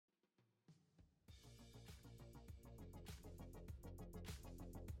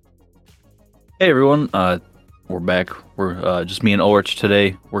Hey everyone, we're back. We're just me and Ulrich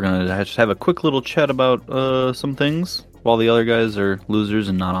today. We're gonna just have a quick little chat about some things while the other guys are losers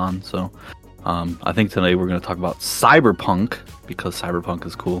and not on. So, I think today we're gonna talk about Cyberpunk because Cyberpunk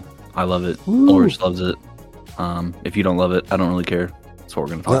is cool. I love it. Woo. Ulrich loves it. If you don't love it, I don't really care. That's what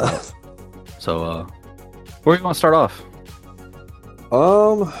we're gonna talk about. So, where do you want to start off?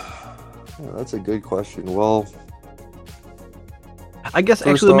 That's a good question. Well, I guess first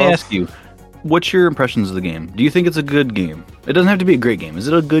actually, let me off- ask you. What's your impressions of the game? Do you think it's a good game? It doesn't have to be a great game. Is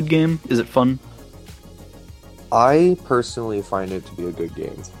it a good game? Is it fun? I personally find it to be a good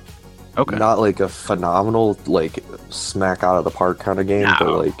game. Okay. Not like a phenomenal, like, smack out of the park kind of game, No.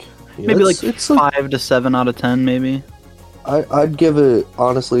 but like... yeah, Maybe like it's 5 to 7 out of 10, maybe. I'd give it,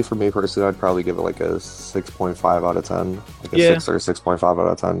 honestly, for me personally, I'd probably give it like a 6.5 out of 10. Like a Yeah. 6 or 6.5 out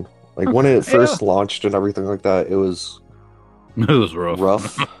of 10. Like, when it first launched and everything like that, it was It was rough.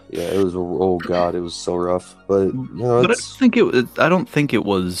 rough. Yeah, it was, oh god, it was so rough. But, you know, But it's... I don't think it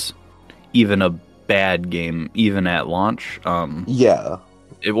was even a bad game, even at launch. Yeah.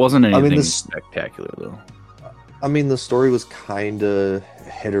 It wasn't anything this- spectacular though. I mean, the story was kind of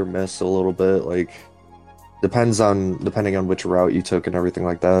hit or miss a little bit. Like, depending on which route you took and everything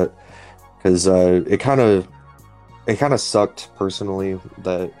like that. Because it kind of sucked personally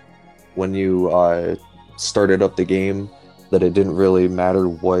that when you started up the game, that it didn't really matter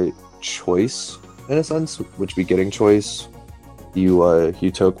what choice, in a sense, which beginning choice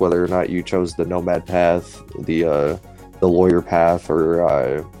you took, whether or not you chose the nomad path, the lawyer path,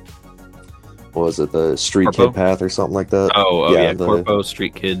 or what was it, the street Corpo? kid path or something like that. Oh yeah, the- Corpo,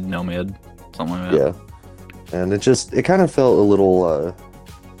 Street Kid, Nomad, something like that. Yeah, and it kind of felt a little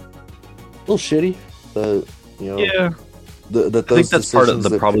shitty. The Yeah. that I think that's part of decisions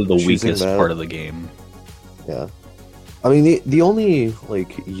that probably the choosing weakest that- part of the game. Yeah, I mean the only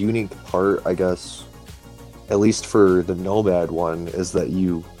like unique part, I guess, at least for the nomad one, is that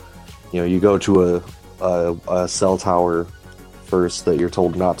you go to a cell tower first that you're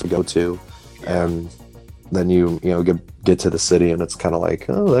told not to go to, and then you get to the city, and it's kind of like,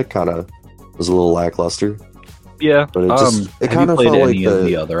 oh, that kind of was a little lackluster. Yeah. But it have kind you of played felt any like of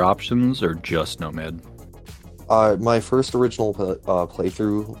the other options or just Nomad? My first original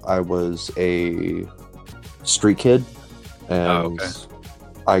playthrough, I was a street kid, and okay.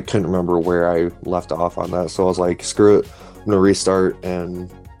 I couldn't remember where I left off on that, so I was like, screw it, I'm gonna restart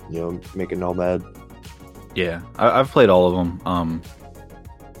and make a nomad. Yeah, I've played all of them.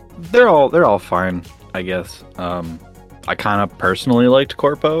 They're all fine, I guess. I kind of personally liked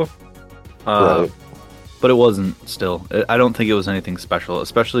Corpo, Right. but it wasn't still. I don't think it was anything special,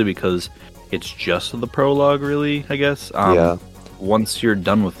 especially because it's just the prologue, really. I guess. Yeah. Once you're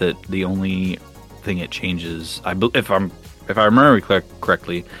done with it, the only thing it changes, if I remember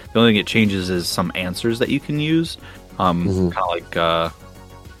correctly, the only thing it changes is some answers that you can use. Mhm. Kind of like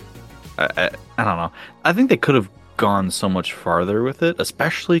I don't know. I think they could have gone so much farther with it,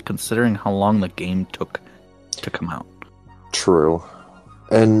 especially considering how long the game took to come out. True.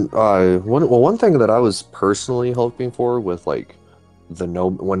 And one thing that I was personally hoping for with like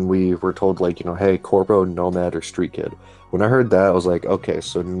when we were told, like, hey, Corpo, Nomad, or Street Kid, when I heard that, I was like, okay,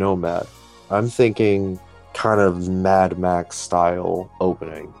 so Nomad. I'm thinking kind of Mad Max style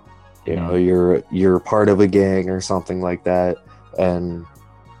opening. You're part of a gang or something like that, and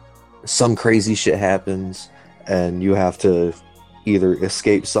some crazy shit happens, and you have to either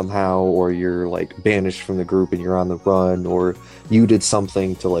escape somehow, or you're like banished from the group and you're on the run, or you did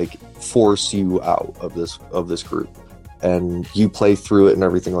something to like force you out of this group, and you play through it and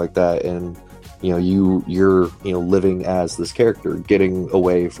everything like that, and you're living as this character, getting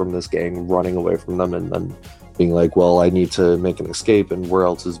away from this gang, running away from them, and then being like, well, I need to make an escape, and where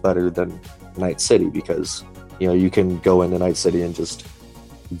else is better than Night City, because you can go into Night City and just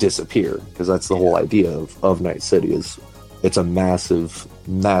disappear, because that's the whole idea of Night City. Is it's a massive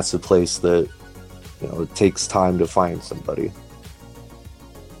place that it takes time to find somebody.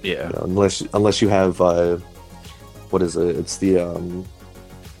 Yeah. Unless you have what is it? It's the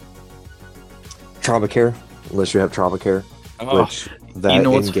trauma care. Unless you have trauma care, which that You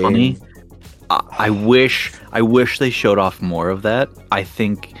know what's in-game- funny? I wish they showed off more of that. I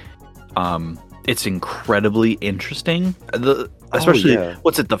think it's incredibly interesting. Especially, yeah.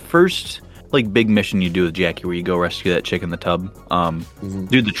 what's it? The first like big mission you do with Jackie, where you go rescue that chick in the tub.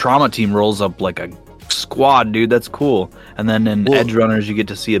 Dude, the trauma team rolls up like a squad, dude. That's cool. And then in Edge Runners, you get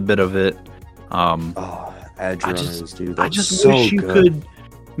to see a bit of it. Edge Runners, dude. I That's just so wish you good. could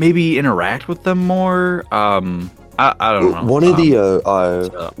maybe interact with them more. I don't know. One of the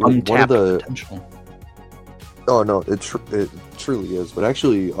one of Untapped the potential. Oh no, it truly is. But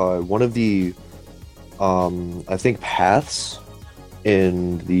actually, one of the I think paths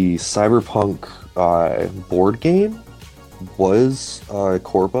in the Cyberpunk board game was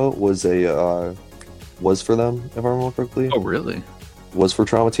Corpo was for them, if I remember correctly. Oh, really? Was for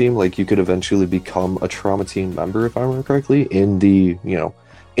Trauma Team. Like you could eventually become a Trauma Team member, if I remember correctly, in the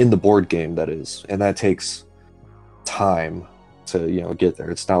in the board game that is, and that takes time to get there.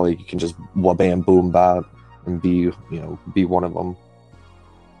 It's not like you can just wabam boom bop and be one of them.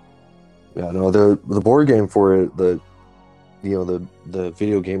 Yeah, no, the board game for it, the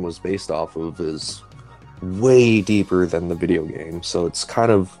video game was based off of is way deeper than the video game, so it's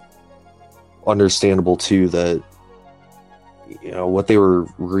kind of understandable too that what they were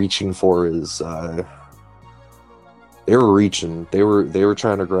reaching for is they were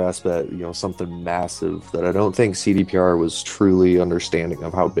trying to grasp at something massive that I don't think CDPR was truly understanding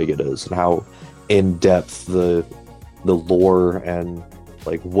of how big it is and how in depth the lore and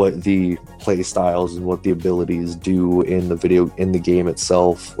like what the play styles and what the abilities do in the game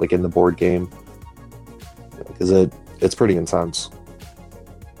itself, like in the board game, because it's pretty intense.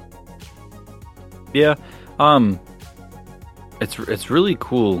 Yeah, it's really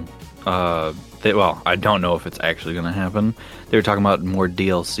cool. Well, I don't know if it's actually going to happen. They were talking about more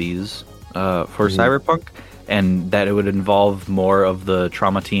DLCs for Cyberpunk, and that it would involve more of the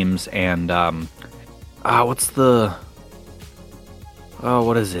trauma teams and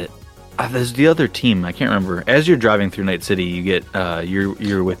what is it? There's the other team. I can't remember. As you're driving through Night City, you get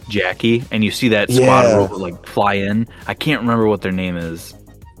you're with Jackie, and you see that squad robot like fly in. I can't remember what their name is.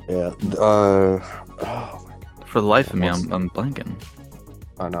 Yeah. For the life of me, I'm blanking.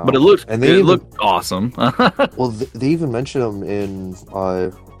 I know. But it looked awesome. Well, they even mention them in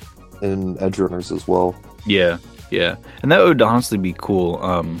Edgerunners as well. Yeah, and that would honestly be cool.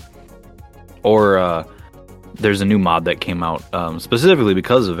 There's a new mod that came out specifically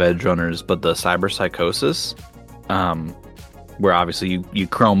because of Edgerunners, but the Cyber Psychosis, where obviously you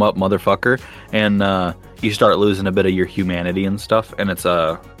chrome up, motherfucker, and you start losing a bit of your humanity and stuff, and it's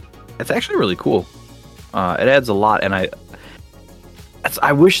actually really cool. It adds a lot, and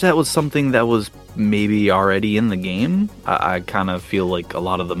I wish that was something that was maybe already in the game. I kind of feel like a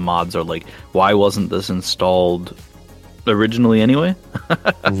lot of the mods are like, why wasn't this installed originally anyway?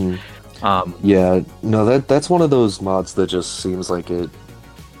 Yeah, no, that's one of those mods that just seems like it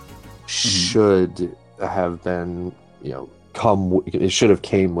should have been, it should have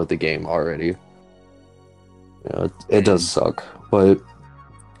came with the game already. It does suck, but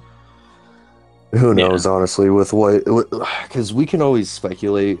who knows, honestly, with what, because we can always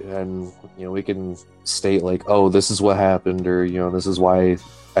speculate and, we can state like, oh, this is what happened, or, this is why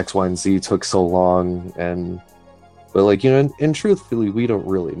X, Y, and Z took so long, but like, and truthfully, we don't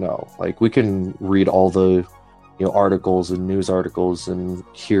really know. Like, we can read all the, articles and news articles and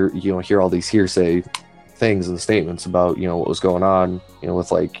hear all these hearsay things and statements about, what was going on,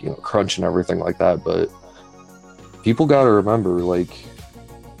 with like, crunch and everything like that. But people got to remember, like,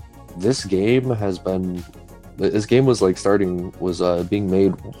 this game was like being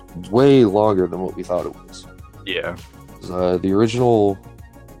made way longer than what we thought it was. Yeah. The original,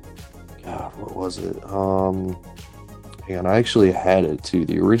 God, what was it? And I actually had it too.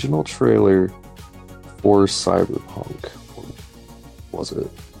 The original trailer for Cyberpunk. What was it?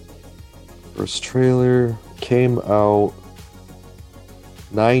 First trailer came out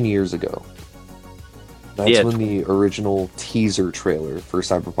 9 years ago. That's when the original teaser trailer for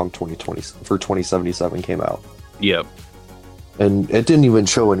Cyberpunk 2077 came out. Yep. And it didn't even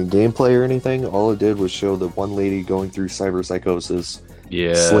show any gameplay or anything. All it did was show the one lady going through cyber psychosis,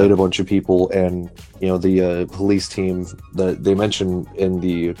 slayed a bunch of people, and the police team that they mentioned in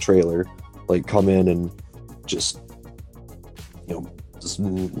the trailer, like, come in and just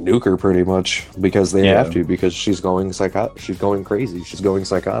nuke her pretty much because they have to, because she's going crazy, she's going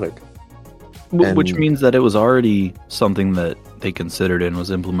psychotic. Which means that it was already something that they considered and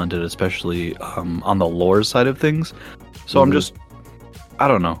was implemented, especially on the lore side of things. So I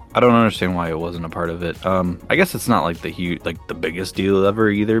don't know. I don't understand why it wasn't a part of it. I guess it's not like the biggest deal ever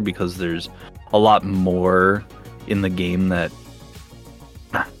either, because there's a lot more in the game that,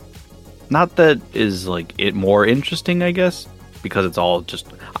 not that is like it more interesting, I guess, because it's all just,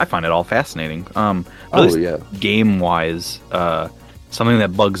 I find it all fascinating. Game wise, something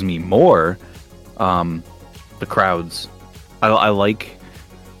that bugs me more. The crowds. I like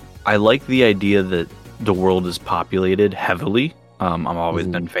the idea that the world is populated heavily. I've always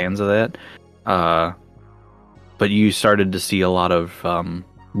been fans of that. But you started to see a lot of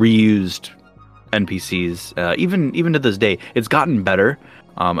reused NPCs. Even to this day, it's gotten better,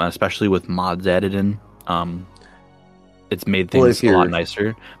 especially with mods added in. it's made Well, things if a lot you're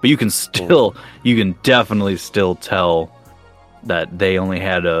nicer. But you can definitely still tell that they only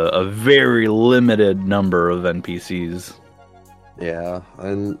had a very limited number of NPCs. yeah,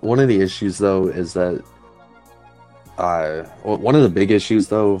 and one of the issues though is that one of the big issues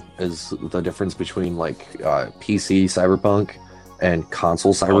though is the difference between like PC Cyberpunk and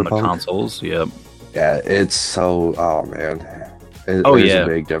console On the Cyberpunk. consoles, yep. Yeah, it's so oh man, Oh there's a yeah.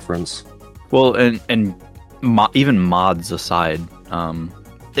 big difference. Well, and even mods aside,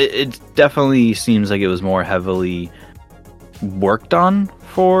 it definitely seems like it was more heavily worked on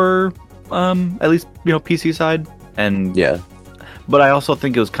for at least PC side, and Yeah, but I also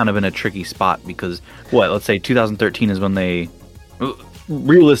think it was kind of in a tricky spot because let's say 2013 is when they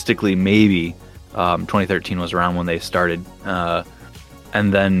realistically maybe 2013 was around when they started,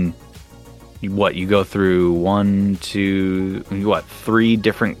 and then you go through three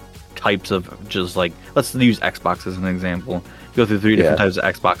different types of, just like, let's use Xbox as an example. You go through three different types of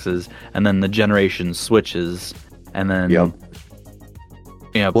Xboxes, and then the generation switches, and then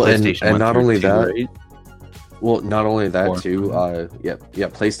PlayStation and went not through only two, that. right? Well, not only that Or- too.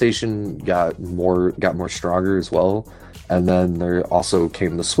 PlayStation got more stronger as well, and then there also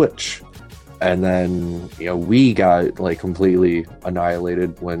came the Switch, and then we got like completely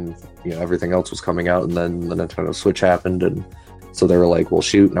annihilated when everything else was coming out, and then the Nintendo Switch happened, and so they were like, well,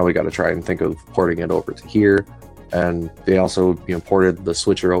 shoot, now we got to try and think of porting it over to here, and they also ported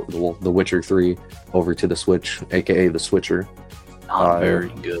the Witcher 3 over to the Switch, aka the Switcher. Not very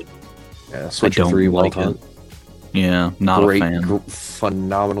good. Yeah, Switcher 3, well done. Yeah, not a fan.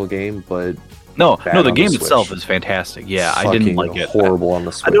 Phenomenal game, but No, bad the on game the itself Switch. is fantastic. Yeah, I didn't Fucking like it. horrible on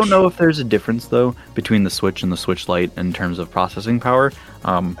the Switch. I don't know if there's a difference though between the Switch and the Switch Lite in terms of processing power.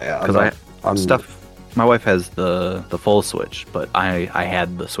 Because my wife has the full Switch, but I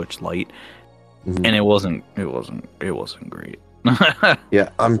had the Switch Lite, Mhm. and it wasn't great. Yeah,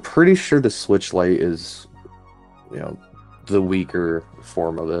 I'm pretty sure the Switch Lite is, the weaker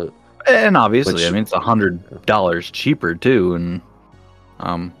form of it. And obviously, Which- I mean, it's $100 cheaper too, and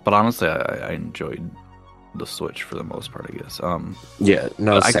but honestly, I enjoyed the Switch for the most part, I guess. Yeah,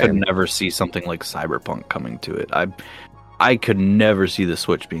 no, I could same. never see something like Cyberpunk coming to it. I could never see the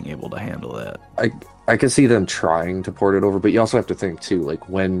Switch being able to handle that. I can see them trying to port it over, but you also have to think too, like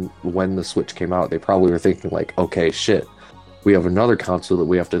when the Switch came out, they probably were thinking like, okay, shit, we have another console that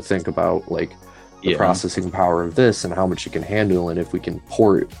we have to think about, like the processing power of this and how much it can handle, and if we can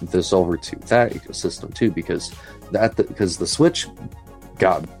port this over to that ecosystem too, because the Switch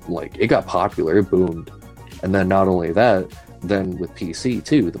got popular, it boomed, and then not only that, then with PC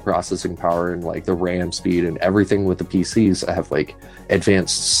too, the processing power and like the RAM speed and everything with the PCs have like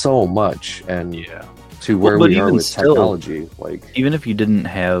advanced so much, and to where we are with technology, like even if you didn't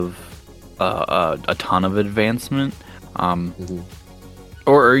have a ton of advancement,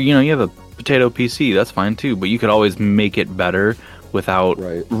 or you have a potato PC, that's fine too, but you could always make it better without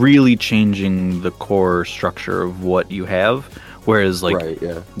really changing the core structure of what you have. Whereas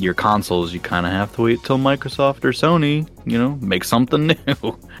your consoles, you kind of have to wait till Microsoft or Sony, make something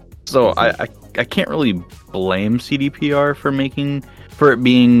new. So I can't really blame CDPR for it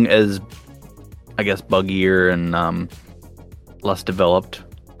being as, I guess, buggier and less developed,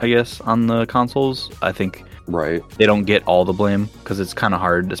 I guess, on the consoles. I think they don't get all the blame because it's kind of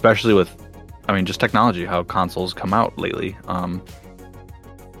hard, especially with, just technology, how consoles come out lately.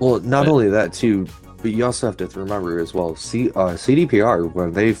 Only that too, but you also have to remember as well, CDPR,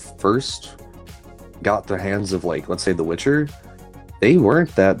 when they first got their hands of, like, let's say The Witcher, they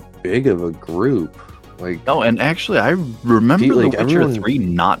weren't that big of a group. Like, no, and actually, I remember The Witcher 3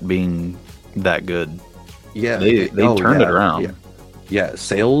 not being that good. Yeah, they turned it around. Yeah,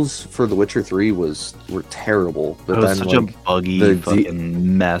 sales for The Witcher 3 were terrible. But it was such a buggy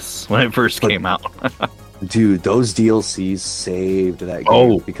fucking mess when it first came out. Dude, those DLCs saved that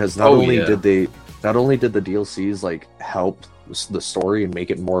game because not only did the DLCs like help the story and make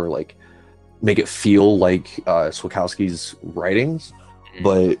it feel like Swakowski's writings,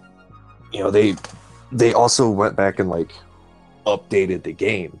 but they also went back and like updated the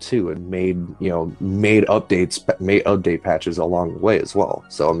game too and made update patches along the way as well.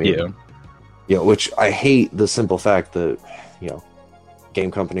 So which I hate the simple fact that game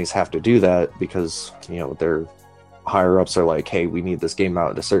companies have to do that because their higher ups are like, hey, we need this game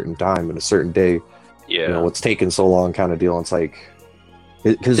out at a certain time and a certain day. What's taking so long kind of deal. And it's like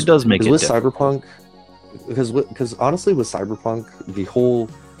it does make it with difficult. Cyberpunk, because honestly with Cyberpunk, the whole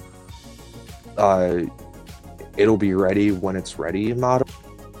it'll be ready when it's ready motto,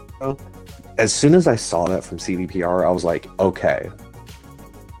 as soon as I saw that from CDPR, I was like, okay,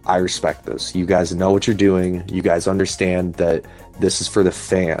 I respect this. You guys know what you're doing. You guys understand that this is for the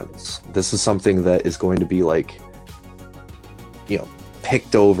fans. This is something that is going to be like, you know,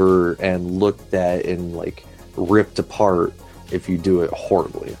 picked over and looked at and like ripped apart if you do it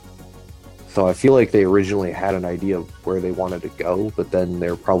horribly. So I feel like they originally had an idea of where they wanted to go, but then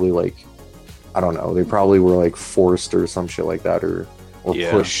they're probably like, I don't know, they probably were like forced or some shit like that, or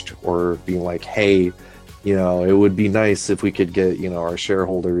pushed, or being like, hey, you know, it would be nice if we could get, you know, our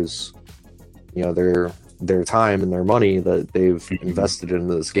shareholders, you know, their time and their money that they've invested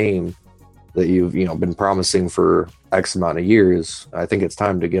into this game that you've, you know, been promising for X amount of years. I think it's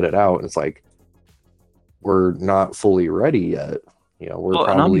time to get it out. And it's like, we're not fully ready yet. You know, we're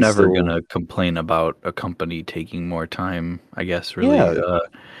probably and I'm never still gonna complain about a company taking more time, I guess, really.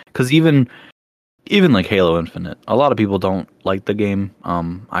 Because even like Halo Infinite, a lot of people don't like the game.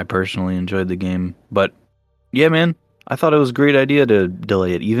 I personally enjoyed the game, but yeah, man, I thought it was a great idea to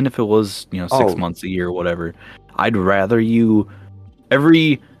delay it, even if it was, you know, 6 months, a year, or whatever. I'd rather you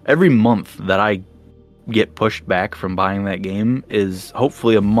every month that I get pushed back from buying that game is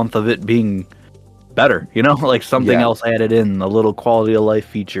hopefully a month of it being better, you know, like something else added in, a little quality of life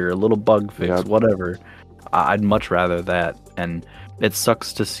feature, a little bug fix, whatever. I'd much rather that. And it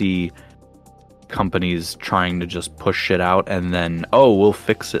sucks to see companies trying to just push shit out and then, oh, we'll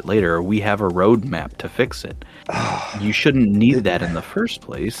fix it later. We have a roadmap to fix it. You shouldn't need that in the first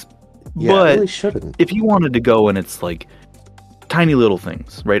place. Yeah, but it really shouldn't. If you wanted to go and it's like tiny little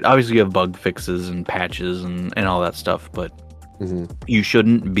things, right? Obviously you have bug fixes and patches and all that stuff, but you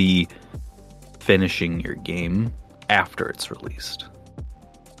shouldn't be finishing your game after it's released.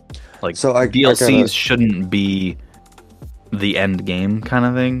 Like, so DLCs shouldn't be the end game kind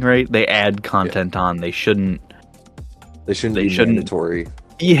of thing, right? They add content on. They shouldn't be mandatory.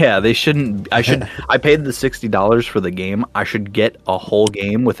 Yeah, they shouldn't. I paid the $60 for the game. I should get a whole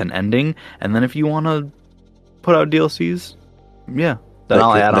game with an ending, and then if you want to put out DLCs, then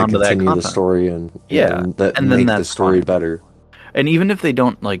I'll add on to that content. The story and and then make the story better. And even if they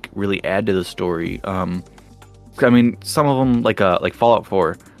don't like really add to the story, I mean, some of them like Fallout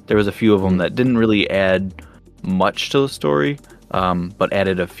 4, there was a few of them that didn't really add much to the story, but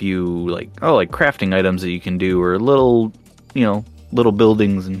added a few like crafting items that you can do, or little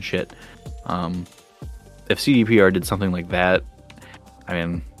buildings and shit. If CDPR did something like that, I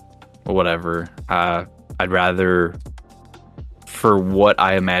mean, whatever. I'd rather, for what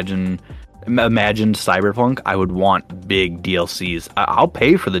I imagined Cyberpunk, I would want big DLCs. I'll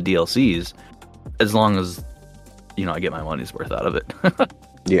pay for the DLCs as long as, you know, I get my money's worth out of it.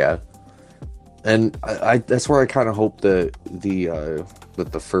 Yeah. And I that's where I kind of hope that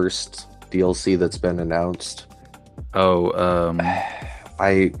the first DLC that's been announced. I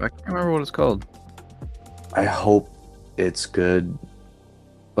can't remember what it's called. I hope it's good,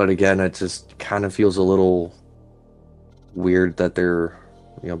 but again, it just kind of feels a little weird that they're,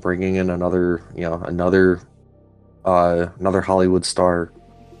 you know, bringing in another Hollywood star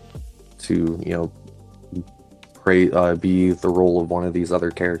to, you know, be the role of one of these other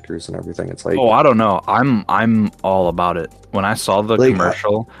characters and everything. It's like, I don't know. I'm all about it. When I saw the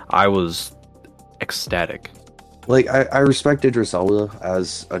commercial, I was ecstatic. Like, I respect Idris Elba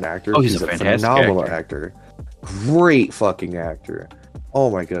as an actor. Oh, he's a fantastic phenomenal actor. Great fucking actor.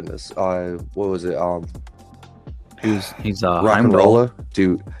 Oh my goodness. What was it? He's Rock'n'Rolla,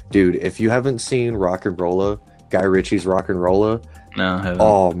 dude. If you haven't seen Rock'n'Rolla, Guy Ritchie's Rock'n'Rolla, no, I haven't.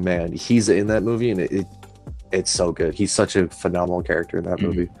 Oh man, he's in that movie, and it's so good. He's such a phenomenal character in that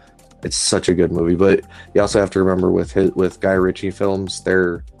movie. It's such a good movie. But you also have to remember with Guy Ritchie films,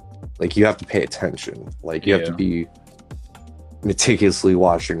 they're like, you have to pay attention. Like, you have to be meticulously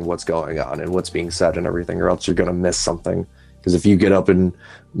watching what's going on and what's being said and everything, or else you're gonna miss something. Because if you get up and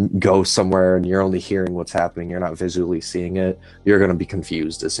go somewhere and you're only hearing what's happening, you're not visually seeing it, you're going to be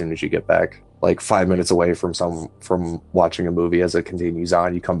confused as soon as you get back. Like 5 minutes away from watching a movie, as it continues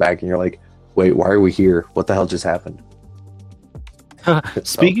on, you come back and you're like, wait, why are we here? What the hell just happened?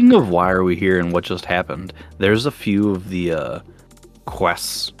 Speaking of why are we here and what just happened, there's a few of the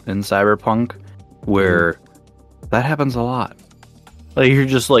quests in Cyberpunk where that happens a lot. Like, you're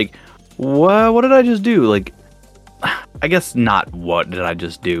just like, what did I just do? Like, I guess not what did I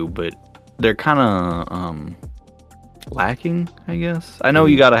just do, but they're kind of lacking, I guess. I know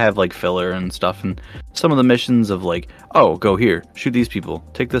you gotta have like filler and stuff, and some of the missions of like, oh, go here, shoot these people,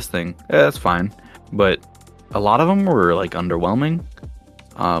 take this thing, that's fine. But a lot of them were like underwhelming.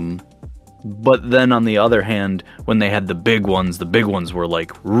 But then on the other hand, when they had the big ones were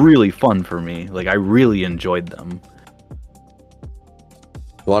like really fun for me. Like, I really enjoyed them. You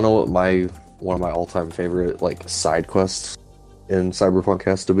wanna know what one of my all-time favorite like side quests in Cyberpunk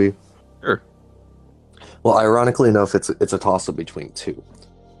has to be? Sure. Well, ironically enough, it's a toss-up between two.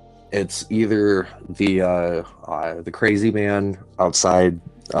 It's either the crazy man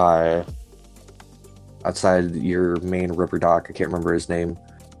uh, outside your main river dock. I can't remember his name.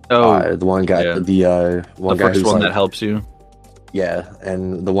 Oh, The one guy, yeah. the one The guy first who's one like, that helps you. yeah,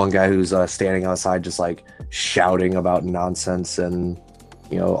 and the one guy who's standing outside just like shouting about nonsense and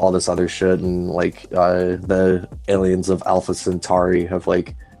all this other shit, and like the aliens of Alpha Centauri have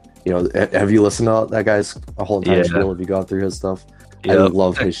like, have you listened to that guy's whole entire Yeah. spiel? Have you gone through his stuff? I Yep.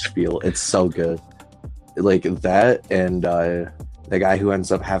 love his spiel. It's so good. Like that, and the guy who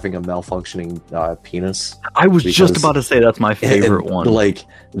ends up having a malfunctioning penis. I was just Because- about to say that's my favorite one. Like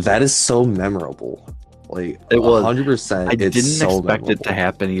that is so memorable. Like It was. 100%. I It's didn't so expect it to memorable.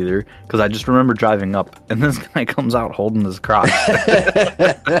 happen either, because I just remember driving up and this guy comes out holding his crotch.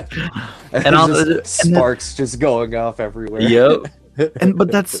 and I'll- just and then- sparks just going off everywhere. Yep.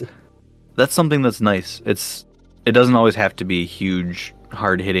 But that's something that's nice. It doesn't always have to be huge,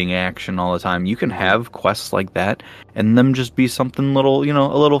 hard-hitting action all the time. You can have quests like that and them just be something little,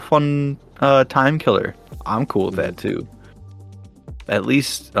 a little fun time killer. I'm cool with that too. At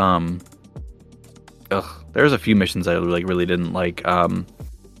least there's a few missions I really didn't like.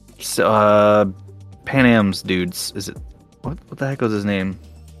 Pan Am's dudes, is it what the heck was his name?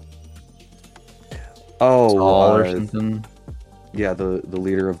 Oh, Saul or something? yeah, the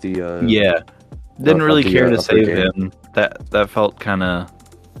leader of the Yeah. Didn't of really the, care to upper save game. him. That felt kind of,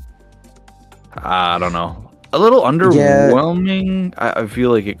 I don't know, a little underwhelming. I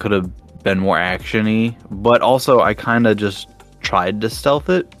feel like it could have been more actiony, but also I kind of just tried to stealth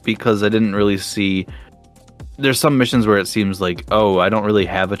it because I didn't really see. There's some missions where it seems like, oh, I don't really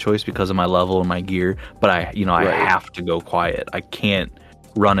have a choice because of my level and my gear, but I Right. have to go quiet. I can't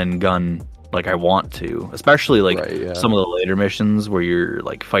run and gun like I want to, especially like Right, yeah. some of the later missions where you're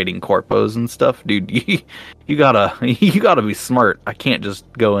like fighting corpos and stuff, dude. You gotta be smart. I can't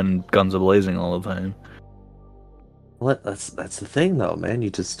just go in guns a-blazing all the time. Well, that's the thing though, man. You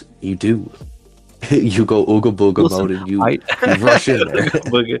do. You go ooga booga Listen, mode and you I rush in there.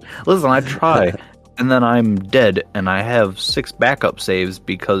 Listen, I try, and then I'm dead, and I have 6 backup saves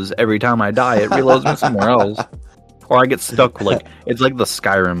because every time I die, it reloads me somewhere else, or I get stuck. Like it's like the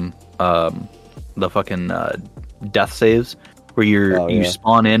Skyrim, the fucking death saves, where you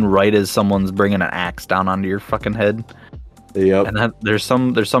spawn in right as someone's bringing an axe down onto your fucking head. Yep. And there's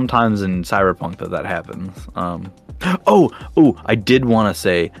some times in Cyberpunk that happens. I did want to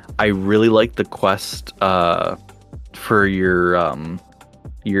say I really like the quest for your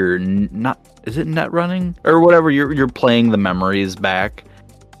not, is it net running or whatever, you're playing the memories back,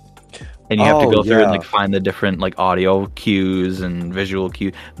 and you have to go through and like find the different like audio cues and visual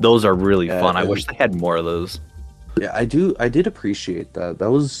cues. Those are really fun. I wish they had more of those. Yeah, I did appreciate that.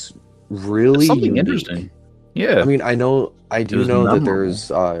 That was really Something unique. interesting. Yeah. I mean, I do was know that memorable.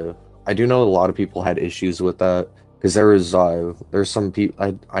 there's I do know a lot of people had issues with that because there's some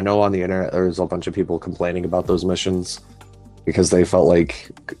people I know on the internet there's a bunch of people complaining about those missions because they felt like,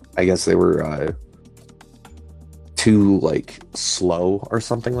 I guess they were too like slow or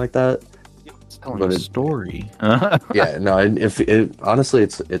something like that. It's telling but a it- story. Yeah, no, and if it honestly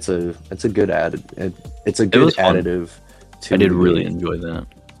it's a good it's a good was fun. additive to I did the really game. enjoy that.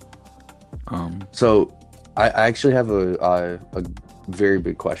 So I actually have a very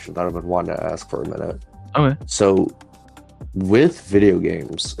big question that I've been wanting to ask for a minute. Okay. So with video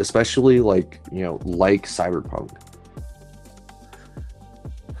games, especially like Cyberpunk,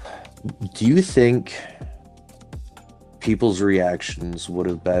 do you think people's reactions would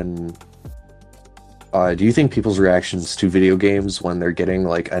have been do you think people's reactions to video games when they're getting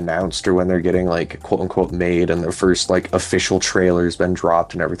like announced or when they're getting like quote unquote made and their first like official trailer's been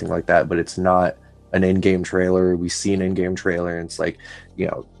dropped and everything like that, but it's not an in-game trailer, we see an in-game trailer and it's like,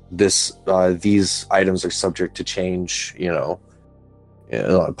 this these items are subject to change,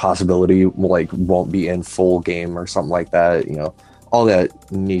 possibility like won't be in full game or something like that, all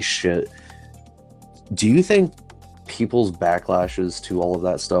that niche shit. Do you think people's backlashes to all of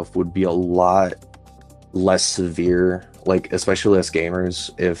that stuff would be a lot less severe, like especially as gamers,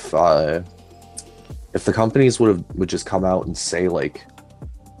 if the companies would just come out and say like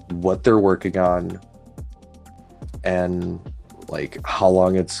what they're working on and like how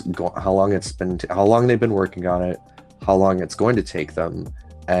long they've been working on it, how long it's going to take them,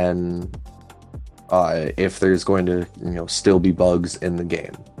 and if there's going to still be bugs in the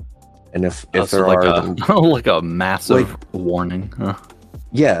game, and if there like are a, like a massive warning. Huh?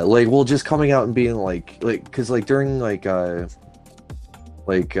 Yeah, like, well, just coming out and being like, because like during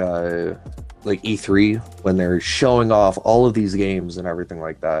like E3 when they're showing off all of these games and everything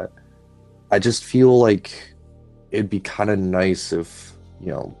like that. I just feel like it'd be kind of nice if,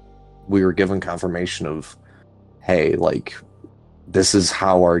 we were given confirmation of, hey, like, this is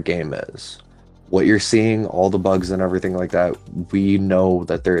how our game is. What you're seeing, all the bugs and everything like that, we know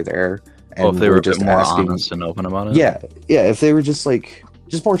that they're there. And Well, if they were we're a bit just more asking, honest and open about it. yeah, if they were just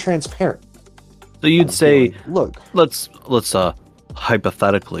more transparent. So you'd say, Like, look, let's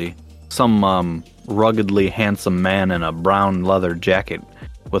hypothetically, some ruggedly handsome man in a brown leather jacket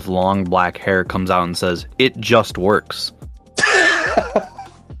with long black hair comes out and says, "It just works."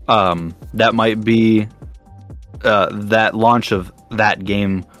 That might be that launch of that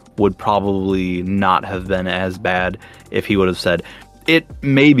game would probably not have been as bad if he would have said, "It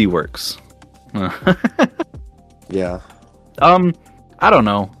maybe works." yeah, I don't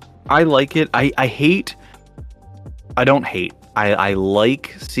know. I like it. I don't hate. I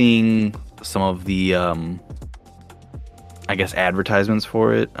like seeing some of the I guess advertisements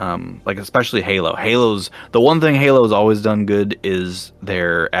for it. Like especially Halo. The one thing Halo's always done good is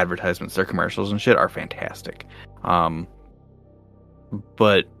their advertisements, their commercials and shit are fantastic. But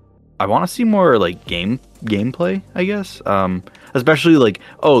I want to see more like gameplay, I guess. Especially like,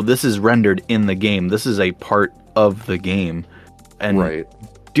 oh, this is rendered in the game. This is a part of the game. And right.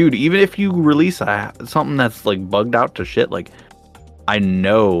 Dude, even if you release something that's like bugged out to shit, like I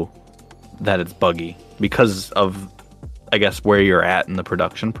know that it's buggy because of, I guess, where you're at in the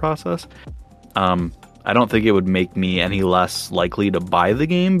production process. I don't think it would make me any less likely to buy the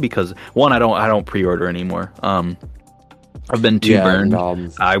game because one, I don't pre-order anymore. I've been too burned.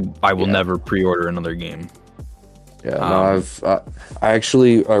 I will never pre-order another game. Yeah, no, I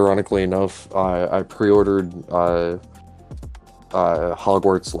actually, ironically enough, I pre-ordered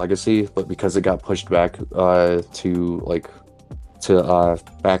Hogwarts Legacy, but because it got pushed back to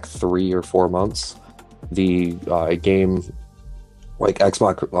back 3 or 4 months, the game, like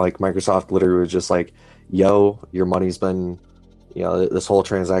Xbox, like Microsoft, literally was just like, "Yo, your money's been, this whole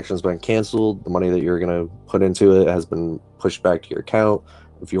transaction's been canceled. The money that you're gonna put into it has been pushed back to your account.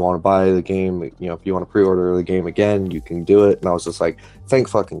 If you want to buy the game, if you want to pre-order the game again, you can do it." And I was just like, "Thank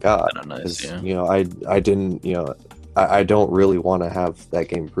fucking God!" Nice, I didn't, I don't really want to have that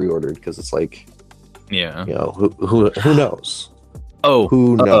game pre-ordered because it's like, who knows? Oh,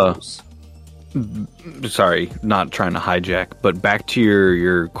 who knows? Sorry, not trying to hijack, but back to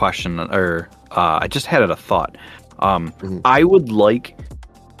your question, or I just had a thought. I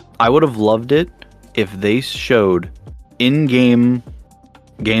would have loved it if they showed in-game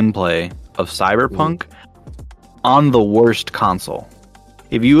gameplay of Cyberpunk on the worst console.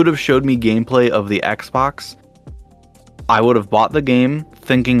 If you would have showed me gameplay of the Xbox, I would have bought the game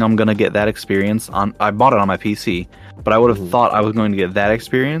thinking I'm going to get that experience I bought it on my PC, but I would have thought I was going to get that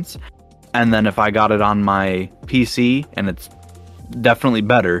experience. And then if I got it on my PC and it's definitely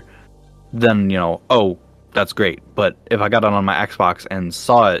better, then, oh, that's great. But if I got it on my Xbox and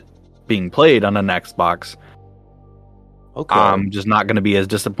saw it being played on an Xbox, I'm just not going to be as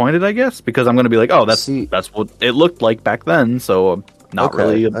disappointed, I guess, because I'm going to be like, oh, that's what it looked like back then. So I'm not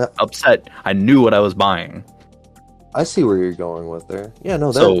really upset. I knew what I was buying. I see where you're going with there. Yeah, no,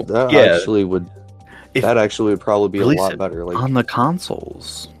 actually would. That actually would probably be a lot better. Like on the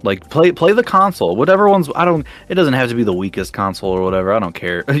consoles, like play the console, whatever one's. It doesn't have to be the weakest console or whatever. I don't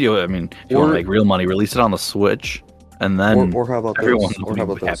care. I mean, if you want to make real money, release it on the Switch, and then or how about everyone this? Or how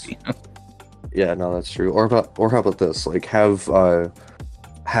about happy. This? Yeah, no, that's true. Or how about this? Like have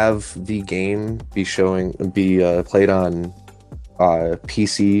the game be played on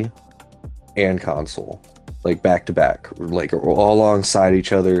PC and console, like back to back, like all alongside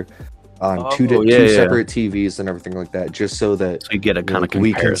each other. On two separate TVs and everything like that, just so that you get a kind of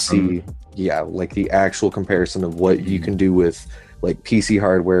comparison. We can see, like the actual comparison of what you can do with like PC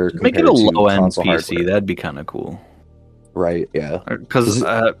hardware. Make it a low-end PC. Hardware. That'd be kind of cool, right? Yeah, because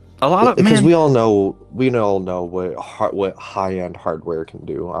a lot of we all know what high-end hardware can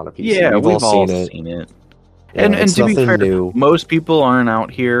do on a PC. Yeah, we've all seen it. Yeah, and to be fair, most people aren't out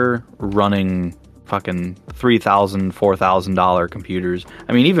here running fucking $3,000, $4,000 computers.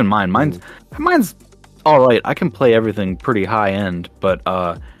 I mean, even mine's all right. I can play everything pretty high end, but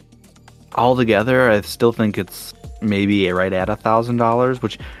altogether, I still think it's maybe right at $1,000.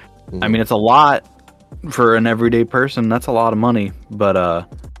 Which, I mean, it's a lot for an everyday person. That's a lot of money, but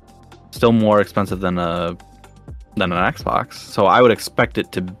still more expensive than an Xbox. So I would expect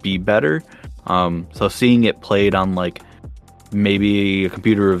it to be better. So seeing it played on like maybe a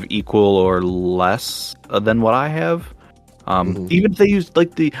computer of equal or less than what I have. Even if they use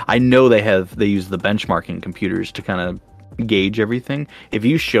like I know they use the benchmarking computers to kind of gauge everything. If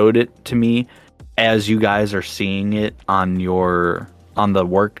you showed it to me as you guys are seeing it on the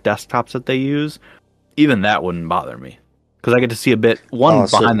work desktops that they use, even that wouldn't bother me because I get to see a bit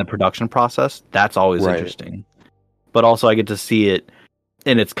behind the production process. That's always right. interesting, but also I get to see it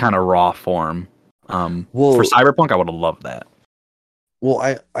in its kind of raw form. For Cyberpunk, I would have loved that.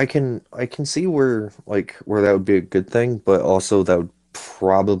 Well, I can see where that would be a good thing, but also that would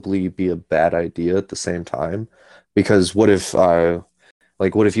probably be a bad idea at the same time. Because what if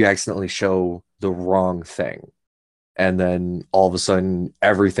you accidentally show the wrong thing, and then all of a sudden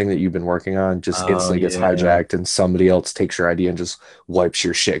everything that you've been working on just Oh instantly gets yeah. hijacked, and somebody else takes your idea and just wipes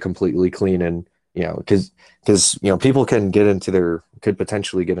your shit completely clean, and because people could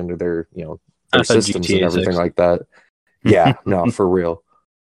potentially get into their systems and GTA everything 6. like that. Yeah, no, for real.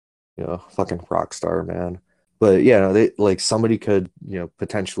 Fucking rock star, man. But yeah, no, they like somebody could,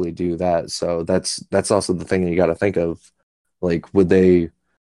 potentially do that. So that's also the thing that you got to think of. Like, would they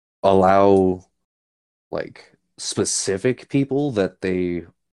allow like specific people that they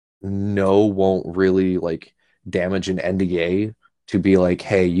know won't really like damage an NDA to be like,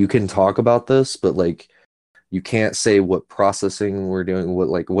 hey, you can talk about this, but like you can't say what processing we're doing,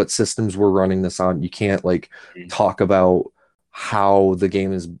 what systems we're running this on. You can't like talk about how the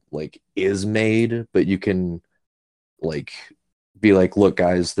game is made, but you can like be like, look,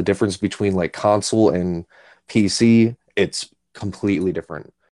 guys, the difference between like console and PC, it's completely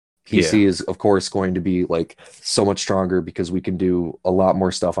different. Yeah. PC is of course going to be like so much stronger because we can do a lot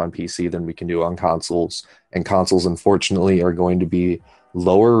more stuff on PC than we can do on consoles. And consoles unfortunately are going to be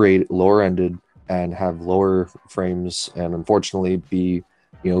lower ended and have lower frames and unfortunately be,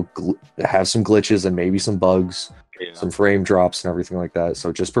 have some glitches and maybe some bugs, Yeah. some frame drops and everything like that.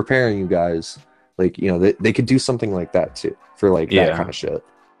 So just preparing you guys, like, they could do something like that too for like that kind of shit.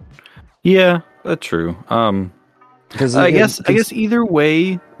 Yeah, that's true. Because I guess either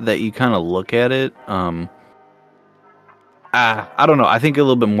way that you kind of look at it, I don't know. I think a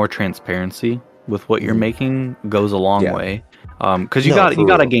little bit more transparency with what you're making goes a long yeah, way. Because no, you for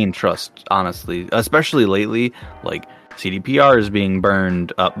got to real. gain trust, honestly, especially lately. Like CDPR is being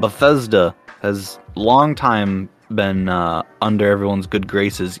burned. Bethesda has long time been under everyone's good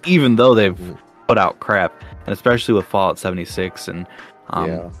graces, even though they've put out crap, and especially with Fallout 76 and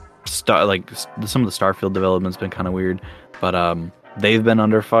Yeah. some of the Starfield development's been kind of weird, but they've been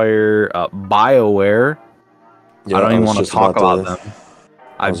under fire. BioWare, Yeah, I don't I even was want to just talk about about to them.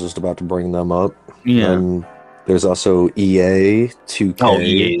 I was just about to bring them up. Yeah. Then there's also EA, Oh, 2K.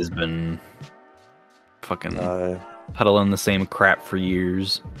 EA has been fucking Uh, peddling the same crap for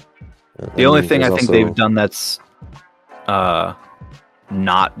years. The only and thing there's I think they've also done that's uh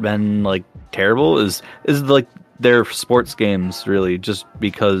not been like terrible is like their sports games, really, just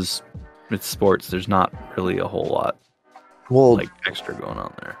because it's sports. There's not really a whole lot well, like extra going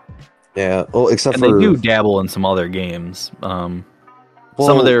on there. yeah, well, except And they for do dabble in some other games. Some of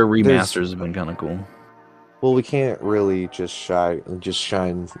well, their there's remasters have been kind of cool. well, we can't really just shine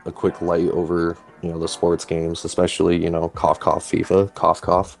a quick light over the sports games, especially cough cough FIFA, cough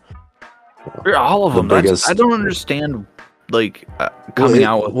cough. Yeah, all of The them. I biggest. don't understand. Like Well, coming it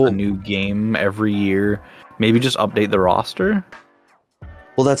out with a well new game every year. Maybe just update the roster.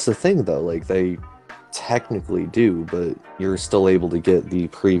 well that's the thing though. Like they technically do, but you're still able to get the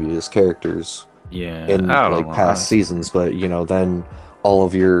previous characters Yeah, in I don't like know. past seasons, but then all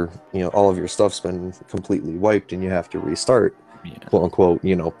of your stuff's been completely wiped and you have to restart, Yeah. quote unquote,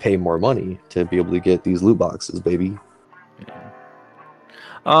 pay more money to be able to get these loot boxes, baby.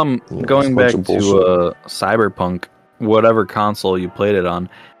 It's a Going bunch back of to bullshit. Cyberpunk, whatever console you played it on,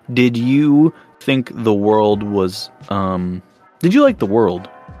 did you think the world was did you like the world?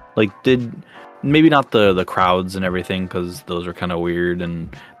 Like did maybe not the crowds and everything cuz those are kind of weird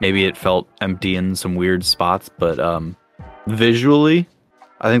and maybe it felt empty in some weird spots, but visually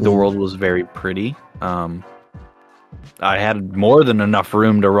I think the Mm. world was very pretty. I had more than enough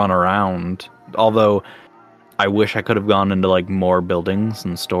room to run around, although I wish I could have gone into like more buildings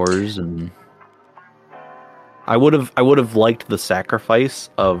and stores, and I would have liked the sacrifice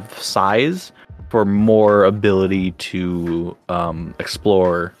of size for more ability to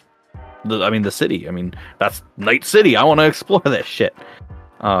explore the city. I mean, that's Night City. I want to explore that shit.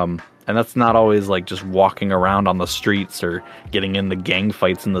 And that's not always like just walking around on the streets or getting into gang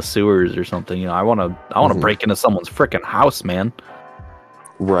fights in the sewers or something. I want to break into someone's freaking house, man.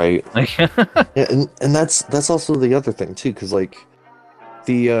 Right. Like, Yeah, and that's also the other thing too, because like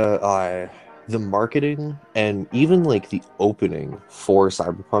the marketing and even like the opening for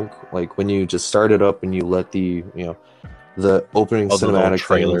Cyberpunk, like when you just start it up and you let the opening Oh, the little cinematic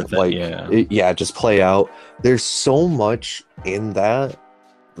trailer thing, like yeah. just play out. There's so much in that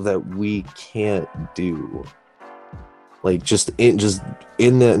we can't do. Like just in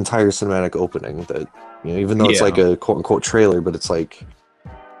the entire cinematic opening, that even though it's like Yeah. a quote unquote trailer, but it's like,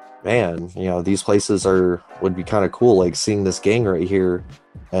 man, these places would be kind of cool. Like seeing this gang right here,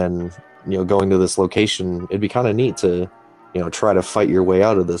 and going to this location, it'd be kind of neat to try to fight your way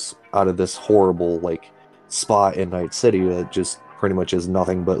out of this horrible like spot in Night City that just pretty much is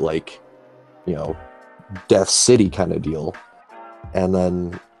nothing but like Death City kind of deal, and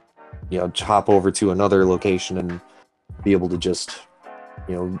then hop over to another location and be able to just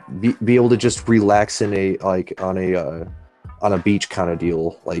be able to just relax in a like on a beach kind of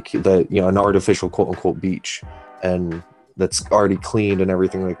deal, like an artificial quote unquote beach, and that's already cleaned and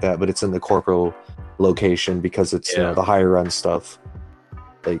everything like that, but it's in the corpo location because it's the higher end stuff,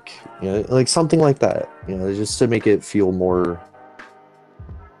 like like something like that, just to make it feel more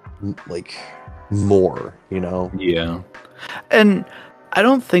like more. Yeah. And I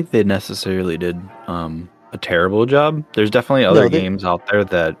don't think they necessarily did a terrible job. There's definitely other games out there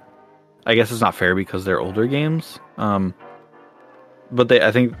that I guess it's not fair because they're older games. But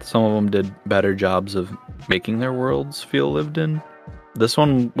I think some of them did better jobs of making their worlds feel lived in. This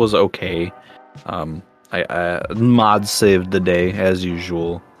one was okay. I mods saved the day as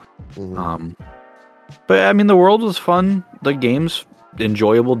usual. But I mean, the world was fun. The game's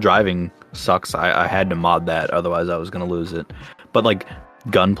enjoyable. Driving sucks. I had to mod that, otherwise I was gonna lose it. But like,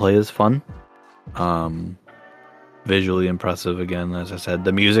 gunplay is fun. Visually impressive again, as I said.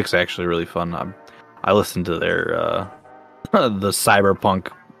 The music's actually really fun. I listened to their the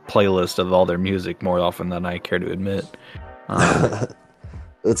Cyberpunk playlist of all their music more often than I care to admit.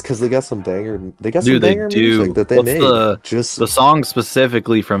 It's because they got some banger. They got Dude, some banger music that they made. The song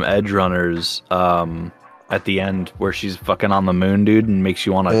specifically from Edge Runners at the end where she's fucking on the moon, dude, and makes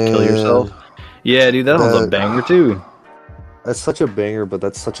you want to kill yourself. Yeah, dude, that was a banger too. That's such a banger, but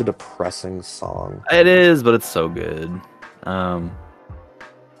that's such a depressing song. It is, but it's so good.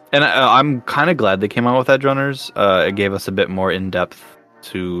 And I'm kind of glad they came out with Edge Runners. It gave us a bit more in-depth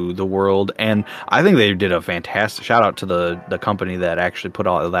to the world, and I think they did a fantastic shout out to the company that actually put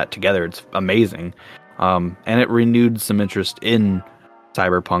all of that together. It's amazing. And it renewed some interest in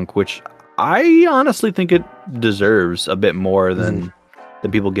Cyberpunk, which I honestly think it deserves a bit more than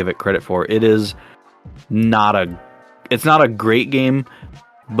people give it credit for. It is it's not a great game,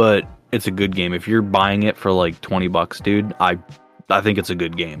 but it's a good game. If you're buying it for like $20, dude, I think it's a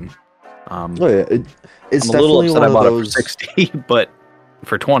good game. It's I'm a little upset I bought it for 60, but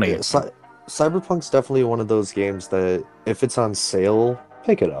for 20. Yeah, Cyberpunk's definitely one of those games that if it's on sale,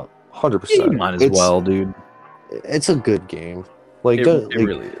 pick it up. 100%. You might as well, dude. It's a good game. Like it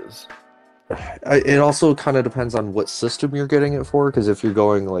really is. It also kind of depends on what system you're getting it for, because if you're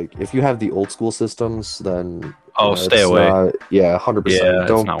going if you have the old school systems, then stay away.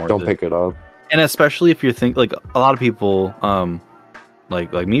 100%. Don't pick it up. And especially if you're like a lot of people,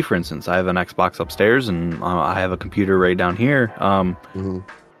 like me for instance, I have an Xbox upstairs and I have a computer right down here.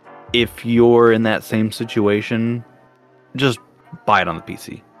 If you're in that same situation, just buy it on the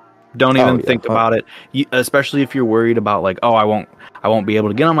PC. Don't even think about it. Especially if you're worried about like, I won't be able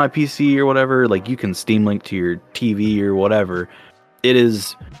to get on my PC or whatever. Like, you can Steam Link to your TV or whatever. It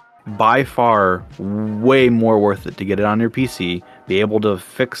is by far way more worth it to get it on your PC, be able to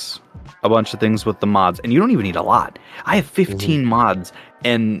fix a bunch of things with the mods, and you don't even need a lot. I have 15 mods,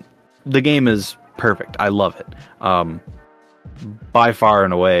 and the game is perfect. I love it. By far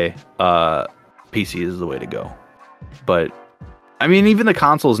and away, PC is the way to go. But I mean, even the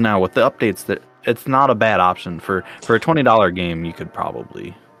consoles now with the updates, that it's not a bad option for a $20 game. You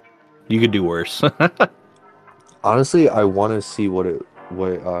could do worse. Honestly, I want to see what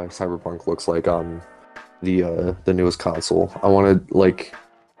Cyberpunk looks like on the newest console. I want to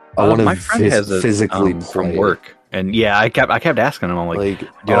my friend has it physically from work, and I kept asking him. I'm like, dude,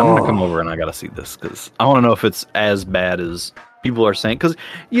 I'm gonna come over and I gotta see this because I want to know if it's as bad as people are saying. Because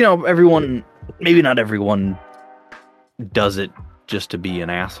everyone, maybe not everyone, does it just to be an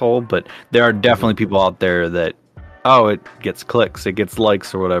asshole, but there are definitely people out there that it gets clicks, it gets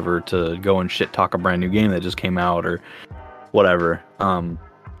likes or whatever to go and shit talk a brand new game that just came out or whatever.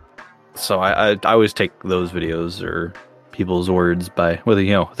 So I always take those videos or people's words with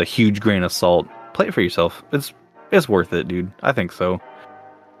a huge grain of salt. Play it for yourself. It's worth it, dude. I think so.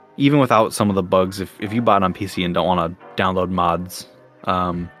 Even without some of the bugs, if you bought it on PC and don't want to download mods,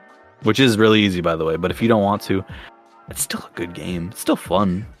 which is really easy by the way, but if you don't want to, it's still a good game. It's still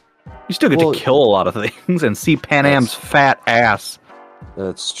fun. You still get to kill a lot of things and see Pan Am's fat ass.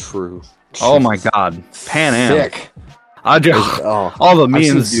 That's true. Oh my god, Pan Am. Thick. I just all the I've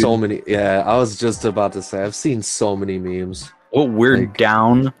seen memes, dude. so many. Yeah, I was just about to say I've seen so many memes. Oh, we're Like,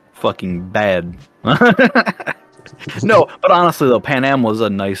 down fucking bad. No, but honestly though, Pan Am was a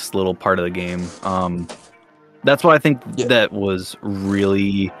nice little part of the game. That's what I think yeah, that was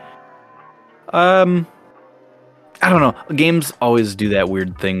really. I don't know. Games always do that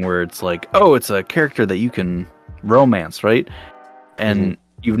weird thing where it's like, oh, it's a character that you can romance, right? And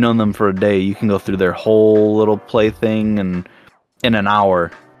you've known them for a day. You can go through their whole little play thing and in an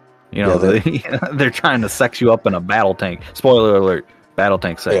hour. You know, they're trying to sex you up in a battle tank. Spoiler alert: battle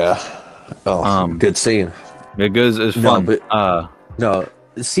tank sex. yeah. Oh, good scene. It goes is fun. No, but no.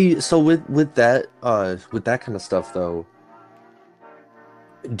 See, so with that kind of stuff though,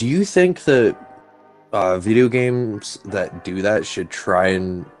 do you think that video games that do that should try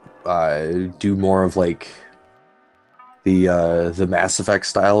and do more of like the Mass Effect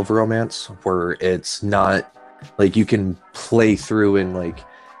style of romance, where it's not like you can play through and like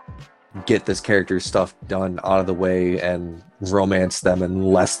get this character's stuff done out of the way and romance them in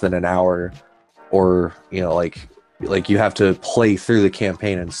less than an hour, or like you have to play through the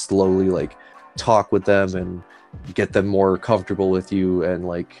campaign and slowly like talk with them and get them more comfortable with you and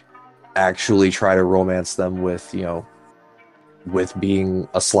like actually try to romance them with with being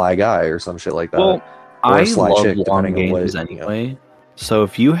a sly guy or some shit like that. Well, or I a sly love chick, long depending on games what, anyway. So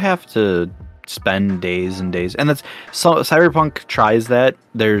if you have to spend days and days, and that's so Cyberpunk tries that.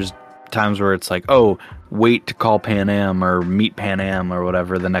 There's times where it's like, oh, wait to call Pan Am or meet Pan Am or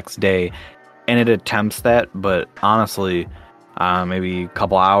whatever the next day, and it attempts that. But honestly, maybe a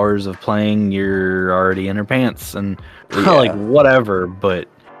couple hours of playing, you're already in her pants and like whatever. But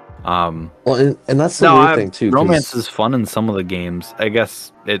well, and that's the weird thing too. Romance is fun in some of the games. I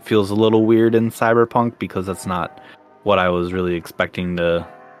guess it feels a little weird in Cyberpunk because that's not what I was really expecting to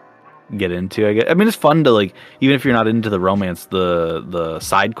get into. I mean, it's fun to like, even if you're not into the romance, the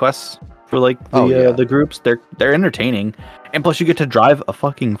side quests for like the groups, they're entertaining, and plus you get to drive a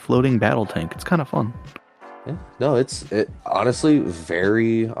fucking floating battle tank. It's kind of fun. Yeah, no, it honestly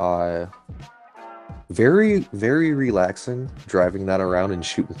very relaxing driving that around and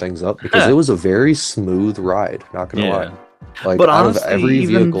shooting things up, because it was a very smooth ride, not gonna lie. Like, but out honestly, of every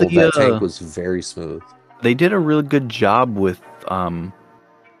vehicle, that tank was very smooth. They did a really good job with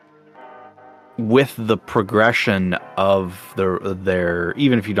the progression of their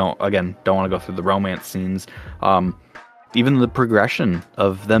even if you don't want to go through the romance scenes, even the progression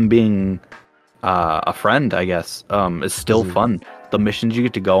of them being a friend, I guess, is still fun. The missions you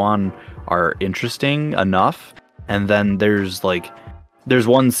get to go on are interesting enough, and then there's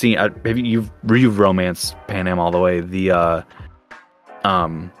one scene. You've romanced Pan Am all the way. The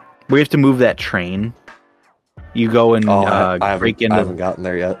we have to move that train. You go and break into. I haven't gotten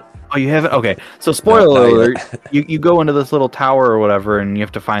there yet. Oh, you haven't? Okay. So spoiler alert, you go into this little tower or whatever, and you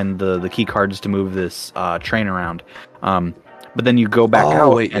have to find the key cards to move this train around. But then you go back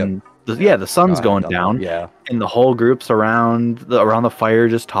out, and the sun's going down, and the whole group's around the fire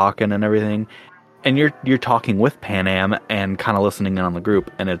just talking and everything, and you're talking with Pan Am and kind of listening in on the group,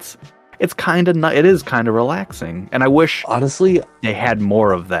 and it is kind of relaxing, and I wish honestly they had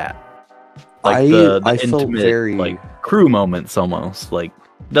more of that. Like I intimate, felt very like crew moments almost. Like,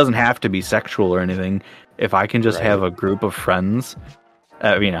 it doesn't have to be sexual or anything. If I can just have a group of friends,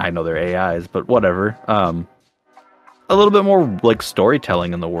 I mean, I know they're AIs, but whatever. A little bit more like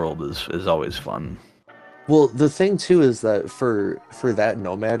storytelling in the world is always fun. Well, the thing too is that for that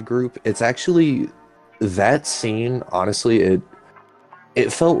Nomad group, it's actually that scene. Honestly,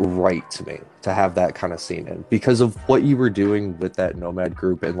 it felt right to me to have that kind of scene in, because of what you were doing with that Nomad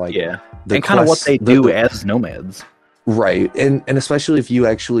group and like and kind of what they do as nomads. Right, and especially if you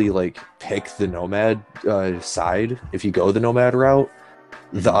actually like pick the Nomad side, if you go the Nomad route,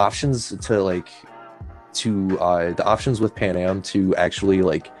 the options the options with Pan Am to actually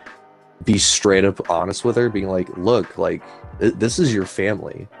like be straight up honest with her, being like, look, like this is your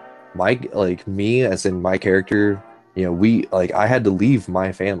family. Me as in my character, I had to leave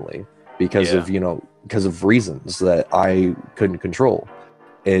my family because of reasons that I couldn't control.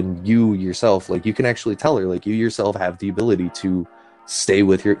 And you yourself, like, you can actually tell her, like, you yourself have the ability to stay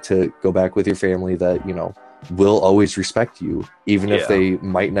with to go back with your family that, will always respect you. Even if they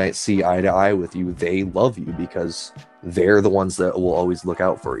might not see eye to eye with you, they love you because they're the ones that will always look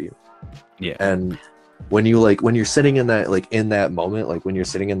out for you. Yeah. And when you're sitting in that, like, in that moment, like when you're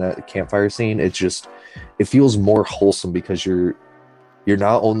sitting in that campfire scene, it feels more wholesome because you're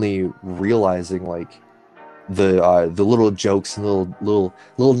not only realizing, like, the little jokes and little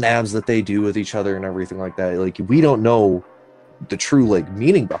nabs that they do with each other and everything like that. Like, we don't know the true, like,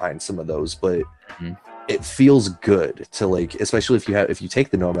 meaning behind some of those, but it feels good to like, especially if you take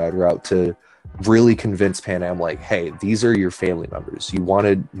the nomad route, to really convince Pan Am like, hey, these are your family members. You want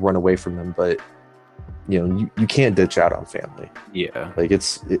to run away from them, but you can't ditch out on family. Yeah. Like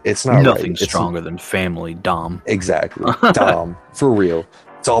it's not Nothing right. stronger than family, Dom. Exactly. Dom, for real.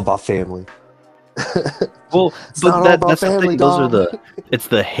 It's all about family. Well, It's but not all about that's the family, thing. Those are Dom. it's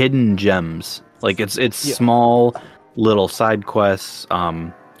the hidden gems. Like it's Yeah. small little side quests,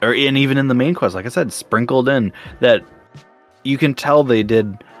 and even in the main quest, like I said, sprinkled in, that you can tell they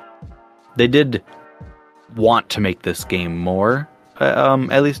did want to make this game more,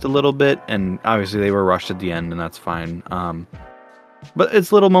 at least a little bit, and obviously they were rushed at the end, and that's fine. But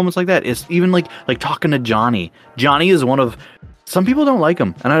it's little moments like that. It's even like talking to Johnny. Johnny is one of, some people don't like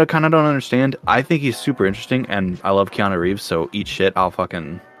him, and I kind of don't understand. I think he's super interesting, and I love Keanu Reeves, so eat shit. I'll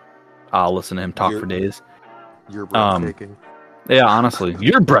listen to him talk for days. You're breathtaking. Yeah, honestly,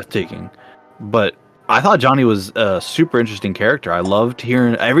 you're breathtaking. But I thought Johnny was a super interesting character. I loved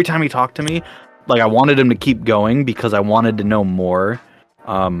hearing every time he talked to me. Like, I wanted him to keep going because I wanted to know more.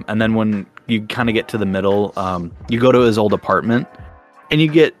 And then when you kind of get to the middle, you go to his old apartment, and he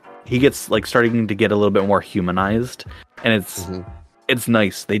gets like starting to get a little bit more humanized, and it's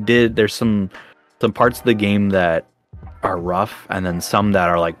nice. There's some parts of the game that are rough, and then some that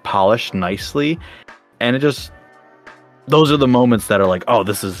are like polished nicely, and those are the moments that are like, oh,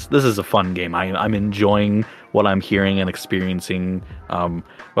 this is a fun game. I'm enjoying what I'm hearing and experiencing,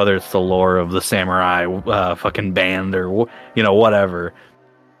 whether it's the lore of the samurai fucking band or whatever.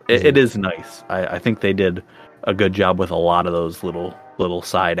 It is nice. I think they did a good job with a lot of those little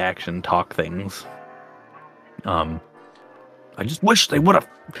side action talk things. I just wish they would have.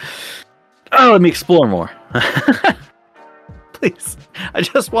 Oh, let me explore more. Please. I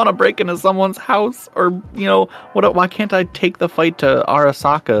just want to break into someone's house, or why can't I take the fight to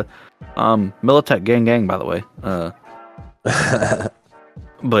Arasaka? Militech gang, by the way.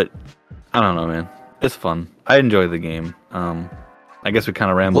 But I don't know, man. It's fun. I enjoy the game. I guess we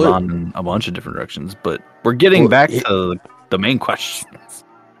kind of rambled on in a bunch of different directions, but we're getting back to the main questions.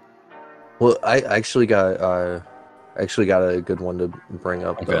 Well, I actually got a good one to bring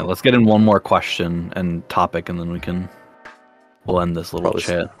up. Okay, let's get in one more question and topic, and then we'll end this little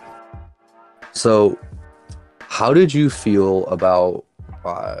chat. So, how did you feel about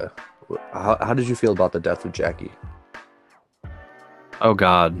how did you feel about the death of Jackie? Oh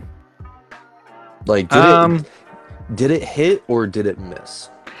God! Like, did it hit or did it miss?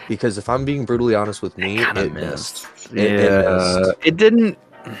 Because if I'm being brutally honest with me, it missed. It missed. It didn't.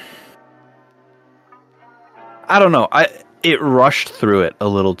 I don't know. It rushed through it a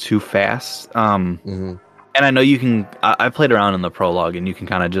little too fast. And I know you can. I played around in the prologue, and you can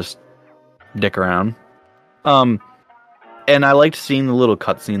kind of just dick around. And I liked seeing the little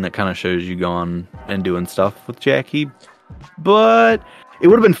cutscene that kind of shows you going and doing stuff with Jackie. But it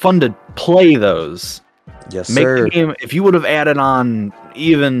would have been fun to play those. Yes, Make sir. the game, if you would have added on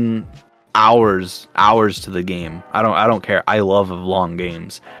even hours to the game. I don't care. I love long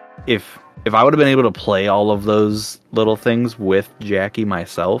games. If I would have been able to play all of those little things with Jackie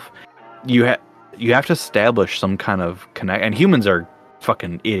myself, you have to establish some kind of connect. And humans are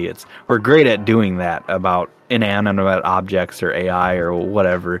fucking idiots. We're great at doing that about inanimate objects or AI or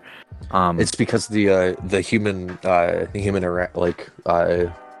whatever. It's because the human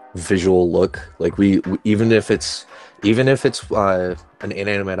visual look, like we even if it's an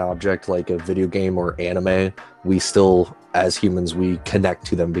inanimate object like a video game or anime, we still, as humans, we connect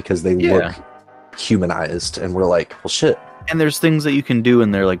to them because they look humanized, and we're like, well, shit. And there's things that you can do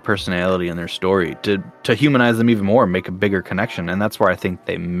in their like personality and their story to humanize them even more, make a bigger connection, and that's where I think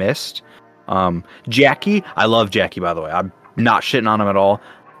they missed. Jackie, I love Jackie, by the way. I'm not shitting on him at all.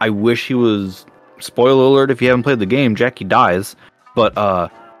 I wish he was. Spoiler alert: if you haven't played the game, Jackie dies, but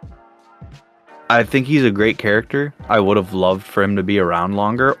I think he's a great character. I would have loved for him to be around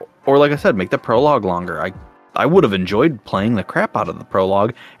longer, or like I said, make the prologue longer. I would have enjoyed playing the crap out of the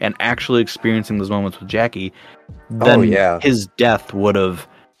prologue and actually experiencing those moments with Jackie. Then his death would have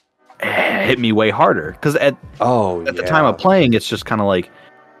hit me way harder, because at the time of playing, it's just kind of like,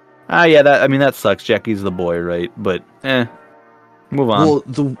 that sucks. Jackie's the boy, right? But move on.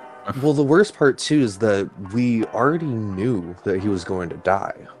 Well, the worst part too is that we already knew that he was going to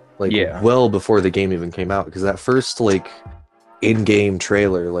die, well before the game even came out, because that first in-game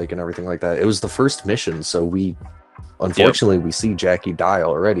trailer, and everything like that, it was the first mission, so we unfortunately we see Jackie die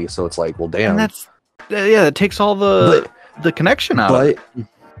already, so it's like, well, damn. And it takes all the connection out of it.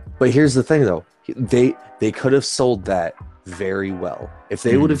 But here's the thing, though. They could have sold that very well if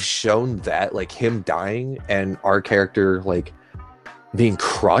they would have shown that, him dying and our character being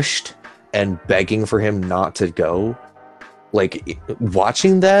crushed and begging for him not to go. Like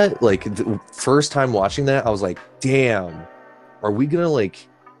watching that, like the first time watching that, I was like, damn, are we gonna like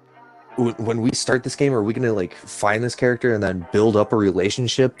when we start this game, are we gonna like find this character and then build up a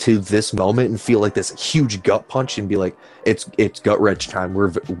relationship to this moment and feel like this huge gut punch and be like, it's gut wrench time.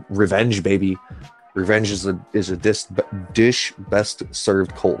 We're revenge, baby. Revenge is a dish best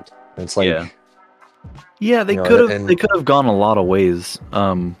served cold. And it's like, yeah, they could have gone a lot of ways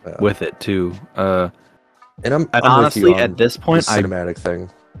with it too. And I'm honestly at this point, the cinematic thing.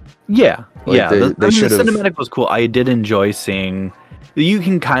 Yeah, like yeah. the cinematic was cool. I did enjoy seeing. You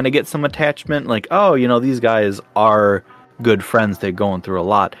can kind of get some attachment, like, oh, these guys are good friends. They're going through a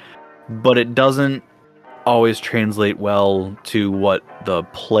lot, but it doesn't always translate well to what the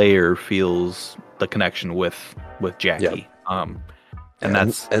player feels the connection with Jackie. And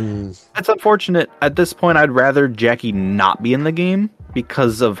that's unfortunate. At this point, I'd rather Jackie not be in the game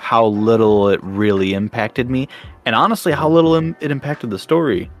because of how little it really impacted me, and honestly, how little it impacted the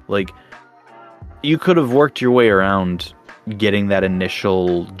story. Like, you could have worked your way around getting that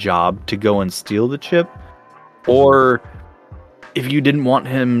initial job to go and steal the chip, or if you didn't want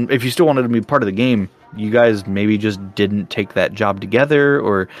him, if you still wanted to be part of the game, you guys maybe just didn't take that job together,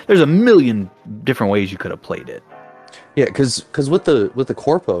 or there's a million different ways you could have played it. Yeah, because with the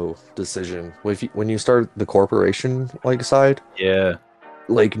corpo decision, when you start the corporation like side,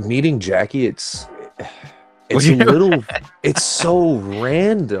 like meeting Jackie, it's a little, it's so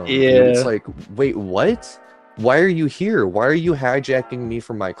random. Yeah, dude. It's like, wait, what? Why are you here? Why are you hijacking me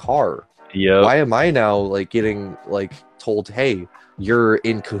from my car? Yeah. Why am I now like getting like told, hey, you're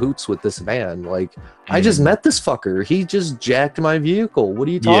in cahoots with this man? Like, I just met this fucker. He just jacked my vehicle. What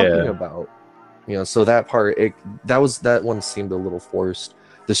are you talking about? So that part, that one seemed a little forced.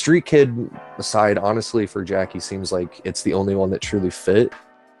 The street kid side, honestly, for Jackie seems like it's the only one that truly fit.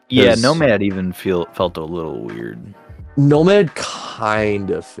 Yeah, Nomad even felt a little weird. Nomad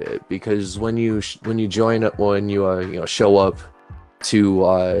kind of fit because when you join up, when you show up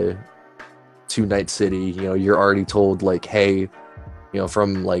to Night City, you're already told like, hey,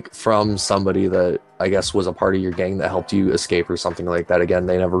 from somebody that I guess was a part of your gang that helped you escape or something like that. Again,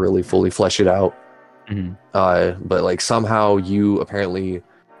 they never really fully flesh it out. But like somehow you apparently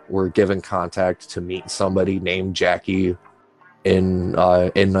were given contact to meet somebody named Jackie in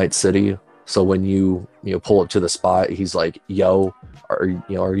Night City. So when you pull up to the spot, he's like, yo, are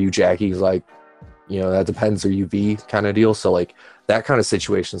you Jackie? He's like, that depends, are you V kind of deal. So like that kind of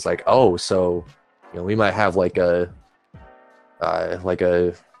situation is like, oh, so we might have like a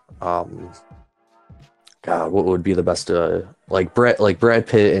God, what would be the best like Brad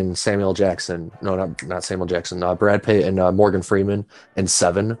Pitt and Samuel Jackson? No, not Samuel Jackson. Brad Pitt and Morgan Freeman and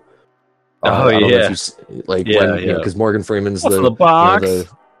Seven. I don't know if you because Morgan Freeman's the box.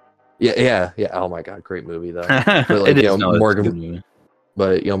 Yeah. Oh my God, great movie though. But like Morgan,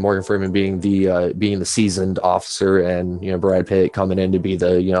 but Morgan Freeman being the seasoned officer, and Brad Pitt coming in to be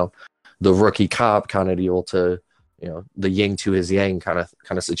the rookie cop kind of deal to the yin to his yang kind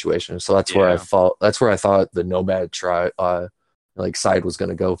of situation. So that's where I thought the Nomad side was going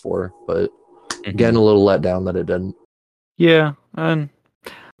to go for, but getting a little let down that it didn't. Yeah, and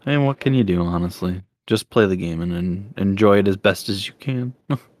what can you do, honestly? Just play the game and enjoy it as best as you can.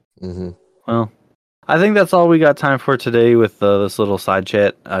 Well, I think that's all we got time for today with this little side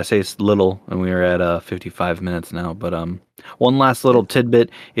chat. I say it's little, and we are at 55 minutes now. But one last little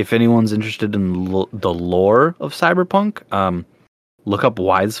tidbit: if anyone's interested in the lore of Cyberpunk, look up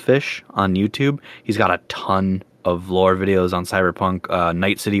Wisefish on YouTube. He's got a ton of lore videos on Cyberpunk,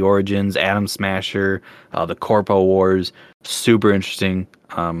 Night City Origins, Atom Smasher, the Corpo Wars. Super interesting.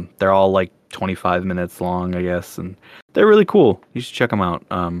 They're all like 25 minutes long, I guess, and they're really cool. You should check them out.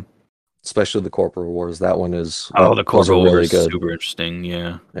 Especially the Corpo Wars. That one is the Corpo Wars really good. Super interesting.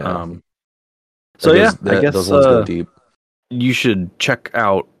 Yeah. So I guess those ones go deep. You should check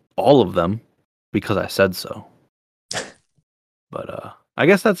out all of them because I said so. But I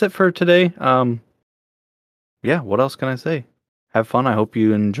guess that's it for today. Yeah, what else can I say? Have fun. I hope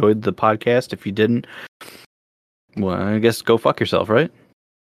you enjoyed the podcast. If you didn't, well, I guess go fuck yourself, right?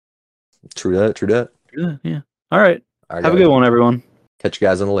 True that. Yeah. All right. Have a good one, everyone. Catch you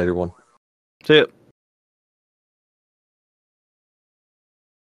guys on the later one. See ya.